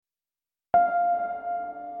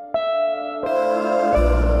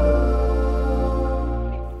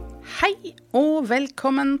Hei og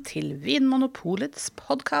velkommen til Vinmonopolets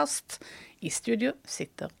podcast. I studio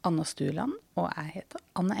sitter Anna Stuland og jeg heter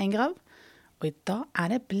Anne Engrav. Og i dag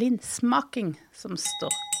det blindsmaking som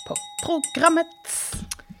står på programmet.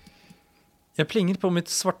 Jeg plinger på mitt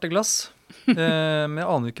svarte glass, men jeg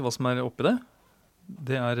aner ikke hva som oppi det.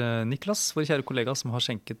 Det Niklas, vår kjære kollega, som har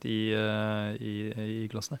skjenket i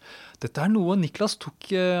glassene. Dette noe Niklas tok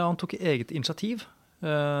eget initiativ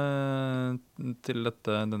til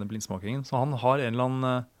denne blindsmakingen. Så han har en eller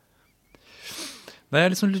annen... Nei,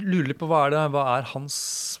 jeg liksom lurer litt på hva hans...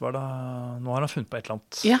 Nå har han funnet på et eller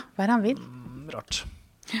annet. Ja, hva han vil? Rart.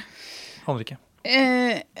 Aner ikke.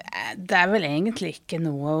 Det vel egentlig ikke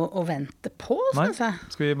noe å vente på, synes jeg.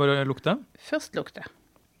 Skal vi bare lukte? Først lukte.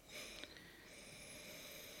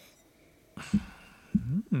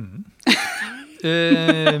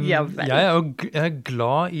 Ja, jeg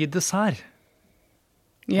glad i dessert.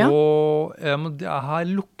 Ja. Og her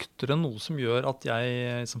lukter det noe som gjør at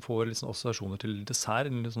jeg liksom får liksom assosiasjoner til dessert,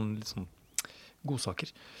 litt sånn godsaker.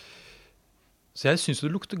 Så jeg synes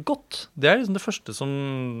det lukter godt. Det liksom det første som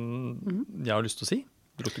jeg har lyst til å si.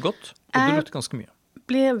 Det lukter godt, og det lukter ganske mye. Jeg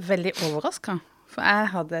blir veldig overrasket, for jeg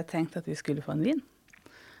hadde tenkt at vi skulle få en vin.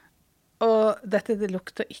 Og det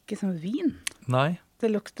lukter ikke som vin. Nei. Det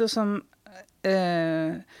lukter som...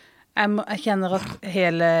 Jeg kjenner at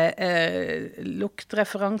hele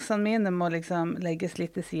luktreferensene mine må liksom legges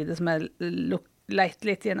litt til side, som jeg leter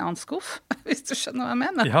litt i en annen skuff, hvis du skjønner hva jeg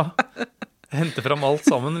mener. Ja, hente frem alt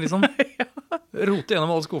sammen, liksom. Ja. Rote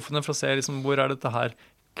gjennom alle skuffene for å se liksom, hvor dette her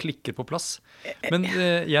klikker på plass. Men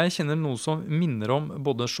jeg kjenner noe som minner om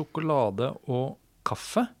både sjokolade og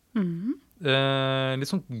kaffe. Litt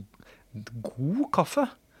sånn god kaffe.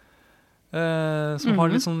 Som har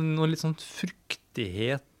noe litt sånn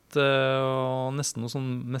fruktighet, og nesten noe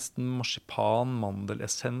sånn marsipan,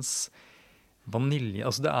 mandelessens, vanilje.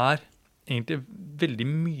 Altså det egentlig veldig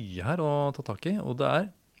mye her å ta tak i, og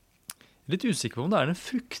det litt usikker på om det en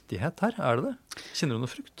fruktighet her. Det det? Kjenner du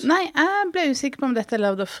noe frukt? Nei, jeg ble usikker på om dette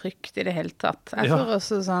lagd av frukt i det hele tatt. Jeg får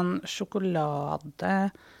også sånn sjokolade,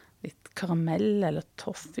 litt karamell eller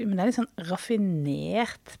toffee, men det litt sånn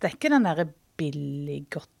raffinert. Det ikke den der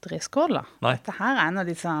billig godteriskåla. Nei. Dette her noe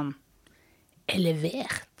litt sånn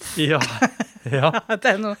Elevert. Ja.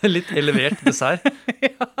 Det noe... Litt elevert dessert.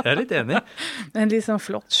 Ja. Jeg litt enig. En litt sånn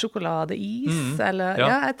flott sjokoladeis, eller...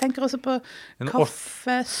 Ja, jeg tenker også på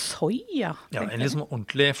kaffe, soja. Ja, en litt sånn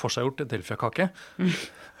ordentlig forseggjort delfiakake.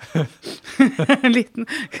 En liten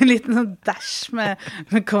sånn dash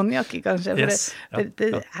med konjakk i, kanskje. Yes.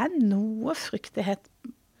 Det noe fruktighet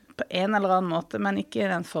på en eller annen måte, men ikke i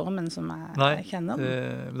den formen som jeg kjenner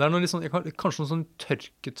den. Det noe litt sånn, kanskje noe sånn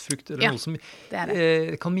tørket frukt, eller noe som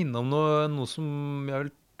kan minne om noe som jeg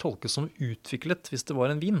vil tolke som utviklet, hvis det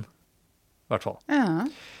var en vin, i hvert fall. Ja.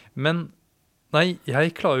 Men,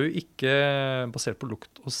 jeg klarer jo ikke, basert på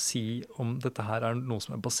lukt, å si om dette her noe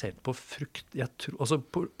som basert på frukt. Altså,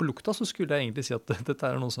 på lukta så skulle jeg egentlig si at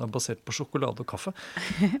dette noe som basert på sjokolade og kaffe.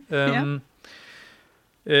 Ja.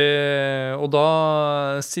 Og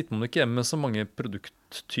da sitter man ikke hjemme med så mange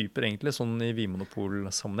produkttyper egentlig, sånn i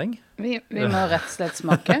Vinmonopol-sammenheng. Vi må rett og slett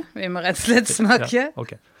smake. Ja,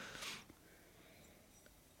 ok.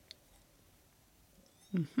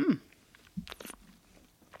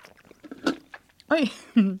 Oi,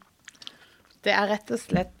 det rett og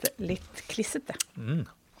slett litt klissete.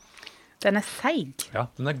 Den seig. Ja,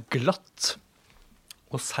 den glatt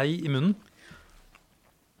og seig i munnen.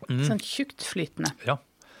 Sånn tjukt flytende. Ja.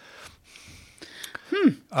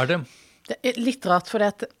 Det? Det litt rart, for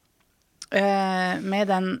med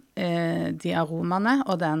de aromaene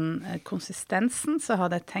og den konsistensen, så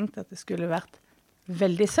hadde jeg tenkt at det skulle vært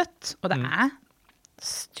veldig søtt, og det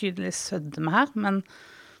tydelig sødme her, men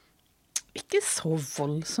ikke så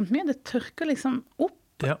voldsomt mye. Det tørker liksom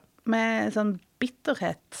opp med sånn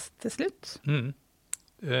bitterhet til slutt.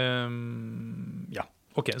 Ja,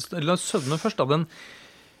 ok. La oss sødme først da.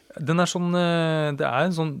 Den sånn, det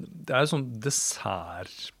en sånn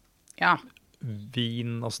dessert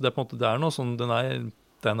vin, altså det på en måte, det noe sånn,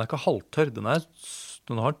 den ikke halvtørr, den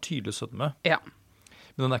har tydelig sødme,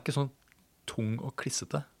 men den ikke sånn tung og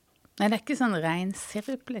klissete. Nei, det ikke sånn ren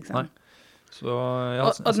sirup, liksom. Nei. Så,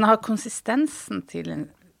 og den har konsistensen til en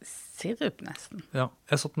sirup, nesten. Ja,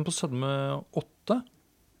 jeg satt den på sødme 8,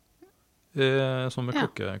 som med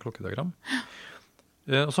klokkediagram.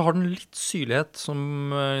 Og så har den litt syrlighet som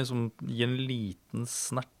liksom, gir en liten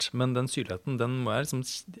snert, men den syrligheten, den må jeg liksom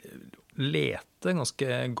lete ganske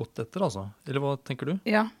godt etter, altså. Eller hva tenker du?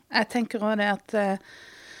 Ja, jeg tenker også det at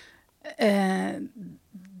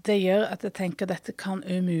det gjør at jeg tenker at dette kan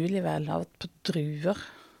umulig være lavet på druer.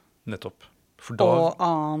 Nettopp. og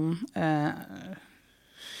annen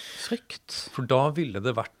frukt. For da ville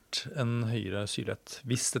det vært en høyere syrlighet.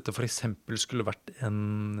 Hvis dette for eksempel skulle vært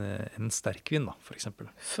en sterkvin, da, for eksempel.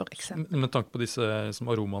 Med tanke på disse liksom,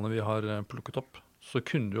 aromaene vi har plukket opp, så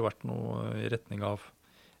kunne det jo vært noe i retning av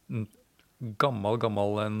en gammel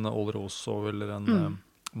en Old Rosso eller en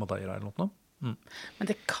Madeira eller noe. Men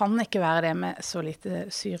det kan ikke være det med så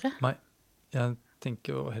lite syre? Nei, jeg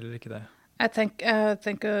tenker jo heller ikke det. Jeg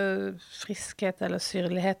tenker friskhet eller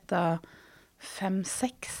syrlighet av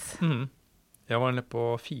 5-6. Jeg var nede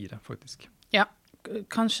på 4, faktisk. Ja,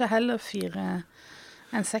 kanskje heller 4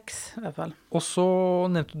 enn 6, i hvert fall. Og så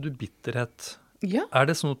nevnte du bitterhet. Ja. Er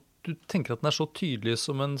det sånn at du tenker at den er så tydelig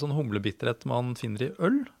som en sånn humlebitterhet man finner i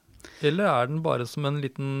øl? Eller er den bare som en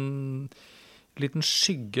liten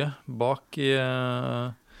skygge bak i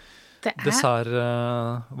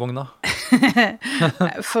dessertvogna?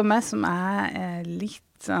 For meg som er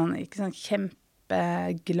litt sånn, ikke sånn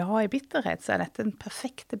kjempeglad i bitterhet, så er dette den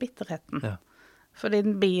perfekte bitterheten. Ja. Fordi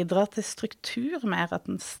den bidrar til struktur mer, at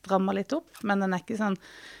den strammer litt opp, men den er ikke sånn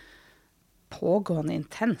pågående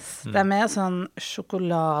intens. Det er mer sånn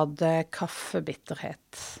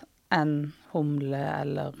sjokolade-kaffebitterhet enn humle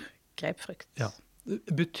eller grapefrukt. Ja.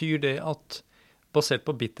 Betyr det at basert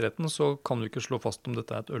på bitterheten så kan du ikke slå fast om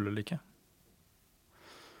dette er et øl eller ikke?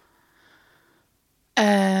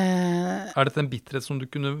 Er dette en bitterhet som du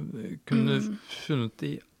kunne funnet i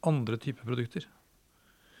andre typer produkter?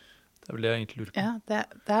 Det vil jeg egentlig lure på. Ja,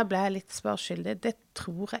 der ble jeg litt svarskyldig. Det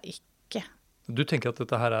tror jeg ikke. Du tenker at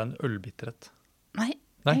dette her er en ølbitterhet? Nei,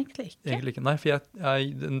 egentlig ikke. Egentlig ikke. Nei, for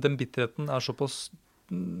den bitterheten er såpass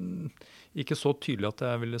ikke så tydelig at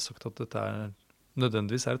jeg ville sagt at dette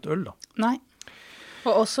nødvendigvis er et øl, da. Nei.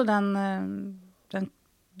 Og også den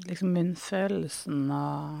liksom munnfølelsen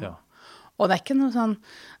og det er ikke noe sånn,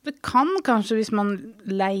 det kan kanskje hvis man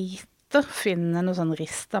leiter finne noe sånn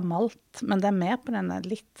ristet malt, men det er mer på denne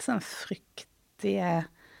litt sånn fruktige,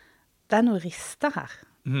 det er noe ristet her,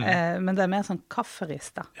 men det er mer sånn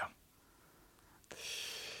kafferistet. Ja.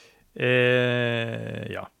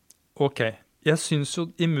 Ja, ok. Jeg synes jo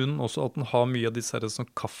i munnen også at den har mye av disse her,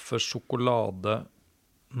 sånn kaffe, sjokolade,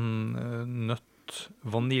 nøtt,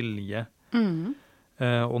 vanilje,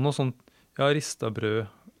 og noe sånt, ristet brød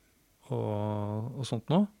og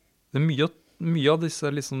sånt noe. Det er mye av disse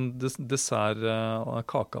liksom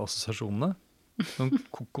dessert-kakeassosiasjonene, sånn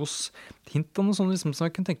kokos-hint og noe sånt, liksom, som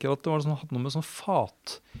jeg kunne tenke at det var sånn, hadde noe med sånn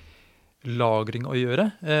fatlagring å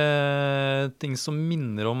gjøre. Ting som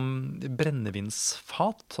minner om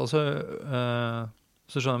brennevinsfat, altså,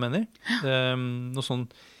 så skjønner jeg mener. Noe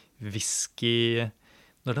sånn whisky,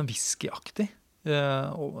 det er whiskyaktig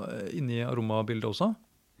inni aromabildet også.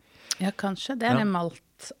 Ja, kanskje. Det er det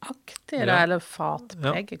maltaktig, eller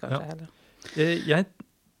fatpreget, kanskje heller.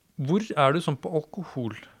 Hvor er du sånn på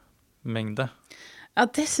alkoholmengde? Ja,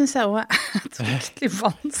 det synes jeg også er et virkelig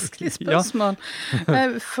vanskelig spørsmål.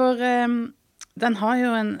 For den har jo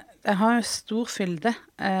stor fylde,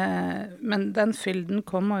 men den fylden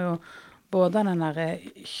kommer jo både av den der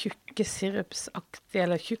tjukke sirupsaktige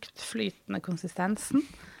eller tjukt flytende konsistensen,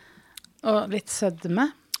 og litt sødme.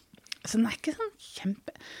 Så den er ikke sånn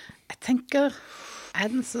jeg tenker, er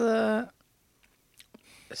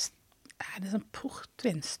det sånn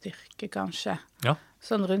portvinstyrke kanskje? Ja.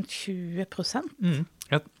 Sånn rundt 20%?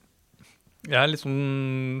 Jeg er litt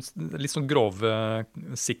sånn grove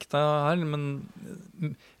sikta her, men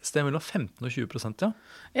stedet mellom 15 og 20%, ja.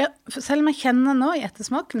 Ja, for selv om jeg kjenner nå i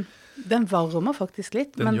ettersmaken, den varmer faktisk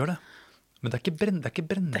litt. Den gjør det. Men det er ikke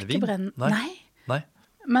brennevin. Det er ikke Nei.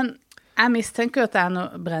 Men jeg mistenker at det er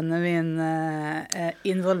noe brennevin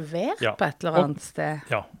involvert på et eller annet sted.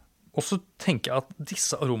 Ja, og så tenker jeg at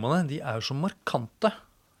disse aromaene, de er jo så markante.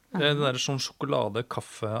 Den der sånn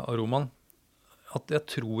sjokolade-kaffe-aromaen. At jeg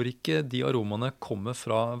tror ikke de aromaene kommer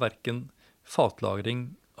fra hverken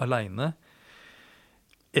fatlagring alene,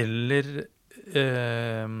 eller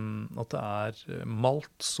at det er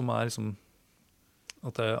malt som er liksom,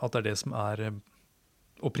 at det er det som er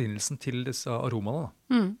opprinnelsen til disse aromaene.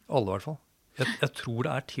 Alle i hvert fall. Jeg tror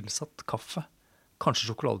det er tilsatt kaffe. Kanskje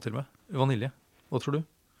sjokolade til og med. Vanilje. Hva tror du?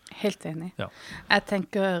 Helt enig. Ja. Jeg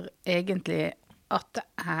tenker egentlig at det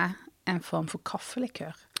er en form for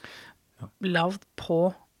kaffelikør. Lavt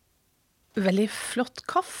på veldig flott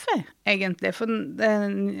kaffe, egentlig. For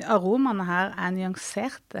aromaene her er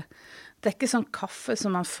nyanserte. Det er ikke sånn kaffe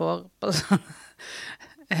som man får på sånn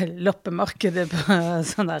loppemarkedet på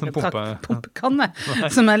sånn der pumpekanne,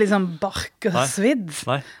 som er liksom bark og svidd.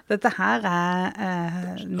 Dette her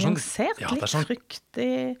er nyansert, litt sånn,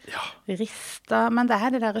 fruktig, rista, men det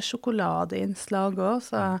er det der sjokoladeinnslaget også,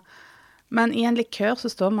 så Men i en likør så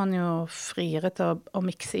står man jo friere til å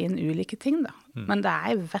mikse inn ulike ting da. Men det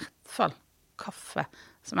I hvert fall kaffe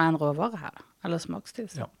som en råvare her, eller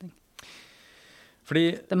smakstilsetning.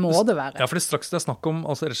 Fordi, det må det være. Ja, fordi straks det snakk om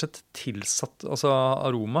altså, rett og slett tilsatt altså,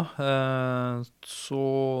 aroma, så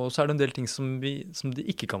det en del ting som det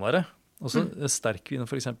ikke kan være. Altså sterkvin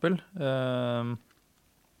for eksempel.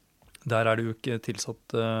 Der det jo ikke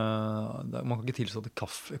tilsatt man kan ikke tilsatte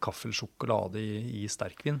kaffe eller sjokolade i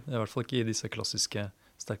sterkvin. I hvert fall ikke i disse klassiske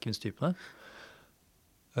sterkvinstypene.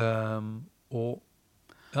 Og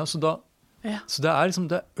ja, så det liksom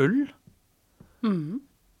det øl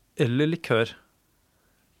eller likør.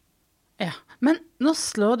 Ja, men nå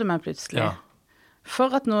slår det meg plutselig.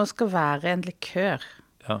 For at noe skal være en likør,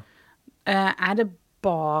 det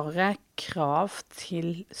bare krav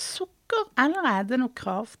til sukker, eller det noe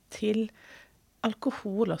krav til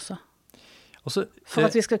alkohol også? Altså, for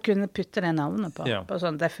at vi skal kunne putte det navnet på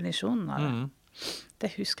sånn definisjonen av det. Det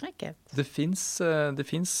husker jeg ikke. Det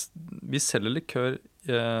finnes vi selger likør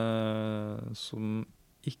som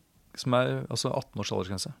altså 18 års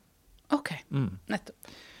aldersgrense. Ok, nettopp.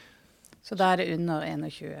 Så da det under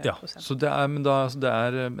 21%? Ja, så det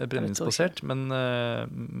brennevinsbasert, men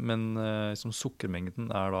liksom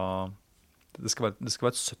sukkermengden da det skal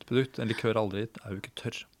være et søtt produkt. En likør aldri jo ikke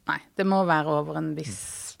tørr. Nei, det må være over en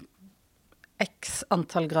viss x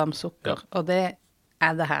antall gram sukker, og det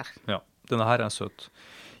det her. Ja, denne her søt.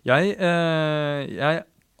 Jeg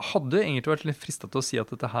hadde egentlig vært litt fristet til å si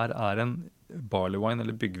at dette her en barley wine,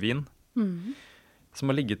 eller byggvin, som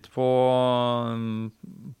har ligget på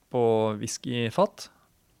whiskyfat,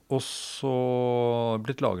 og så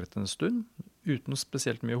blitt lagret en stund, uten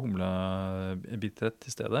spesielt mye humlebitterhet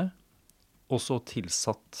til stedet, og så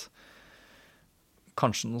tilsatt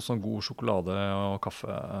kanskje noe sånn god sjokolade og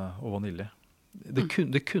kaffe og vanilje.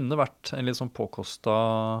 Det kunne vært en litt sånn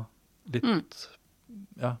påkostet litt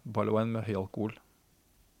barley wine med høy alkohol.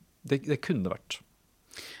 Det kunne det vært.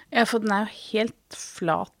 Ja, for den jo helt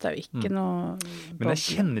flat, det jo ikke noe... Men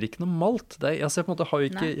jeg kjenner ikke noe malt. Jeg ser på en måte, har jo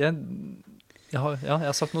ikke... Jeg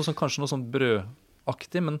har sagt noe sånn, kanskje noe sånn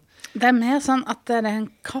brødaktig, men... Det mer sånn at det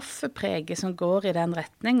en kaffeprege som går i den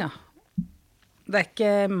retningen. Det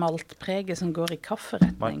ikke maltprege som går i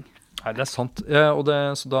kafferetning. Nei, det sant.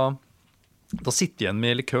 Så da sitter jeg igjen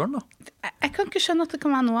med likøren, da. Jeg kan ikke skjønne at det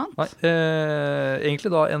kan være noe annet. Nei,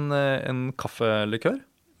 egentlig da en kaffelikør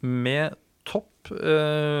med topp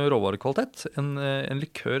råvarekvalitet. En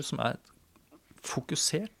likør som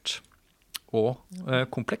fokusert og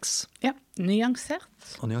kompleks. Ja, nyansert.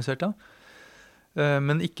 Og nyansert, ja.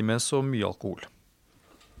 Men ikke med så mye alkohol.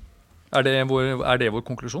 Det vår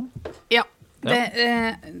konklusjon? Ja.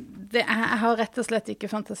 Jeg har rett og slett ikke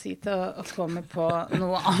fantasi til å komme på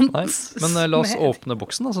noe annet. Nei, men la oss åpne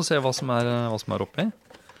boksen da, så se hva som oppi.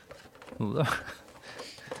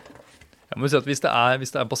 Jeg må si at hvis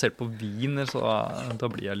det basert på vin, så da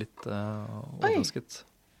blir jeg litt overrasket.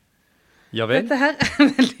 Ja vel. Dette her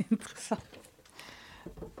veldig interessant.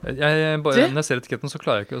 Når jeg ser etiketten, så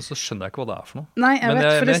klarer jeg ikke, og så skjønner jeg ikke hva det for noe. Nei, jeg vet,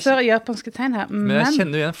 for det står japanske tegn her. Men jeg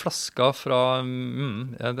kjenner jo igjen flaska fra,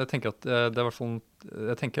 jeg tenker at det I hvert fall,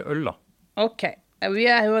 jeg tenker øl da. Ok, vi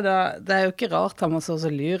jo da, det jo ikke rart han var så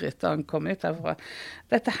lyr da han kom ut herfra.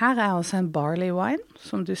 Dette her også en barley wine,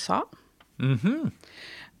 som du sa.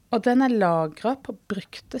 Og den lagret på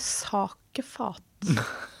brukte sakefat.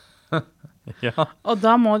 Ja. Og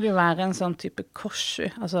da må det jo være en sånn type korsu,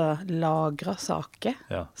 altså lagret sake,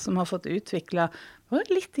 som har fått utviklet, var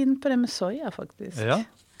litt inne på det med soja faktisk. Ja.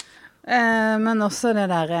 Men også det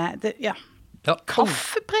der,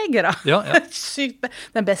 kaffepreget da. Ja. Sykt,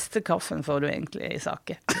 den beste kaffen får du egentlig I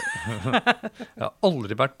sake. Jeg har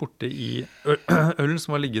aldri vært borte I øl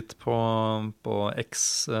som har ligget på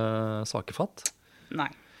X sakefat. Nei.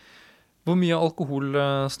 Hvor mye alkohol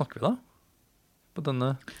snakker vi da? På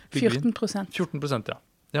denne byggvin? 14%. 14%,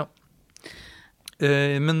 ja.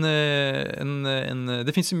 Men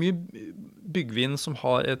det finnes jo mye byggvin som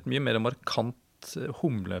har et mye mer markant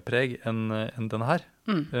humlepreg enn denne her.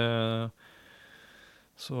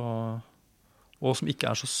 Og som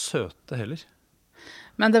ikke så søte heller.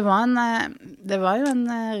 Men det var jo en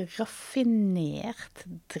raffinert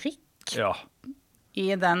drikk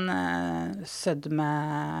I den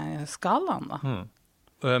sødmeskalaen da.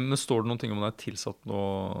 Men står det noen ting om det tilsatt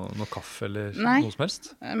noe kaffe eller Nei, noe som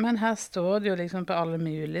helst? Men her står det jo liksom på alle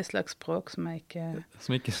mulige slags språk som jeg ikke...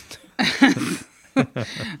 Som ikke...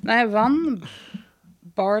 Nei, vann,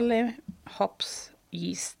 barley, hops,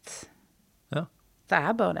 yeast. Ja. Det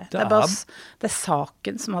bare det. Det bare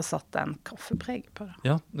saken som har satt den kaffepreg på det.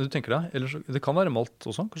 Ja, du tenker det. Eller det kan være malt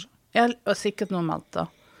også, kanskje? Ja, og sikkert noe malt da.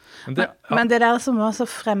 Men det der som var så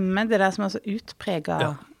fremme, det der som var så utpreget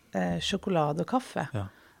sjokolade og kaffe,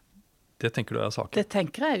 det tenker du saker? Det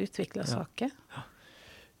tenker jeg utvikler saker.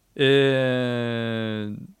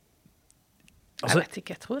 Jeg vet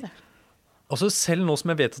ikke, jeg tror det. Altså selv nå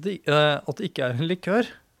som jeg vet at det ikke en likør,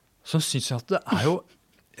 så synes jeg at det jo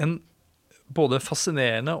en både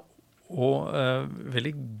fascinerende og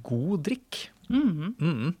veldig god drikk.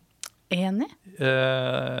 Enig.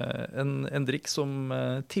 En drikk som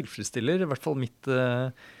tilfredsstiller i hvert fall mitt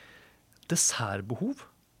dessertbehov.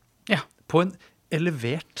 På en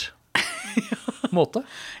elevert måte.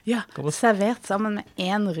 Ja, servert sammen med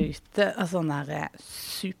en rute av sånn der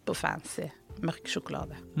superfancy mørk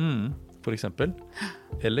sjokolade. For eksempel.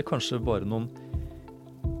 Eller kanskje bare noen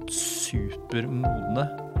supermodne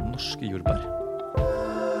norske jordbær.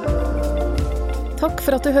 Takk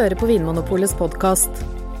for at du hører på Vinmonopolets podcast.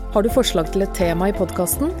 Har du forslag til et tema i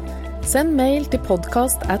podcasten? Send mail til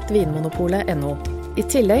podcast@vinmonopolet.no. I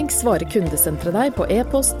tillegg svarer kundesenteret deg på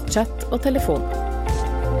e-post, chat og telefon.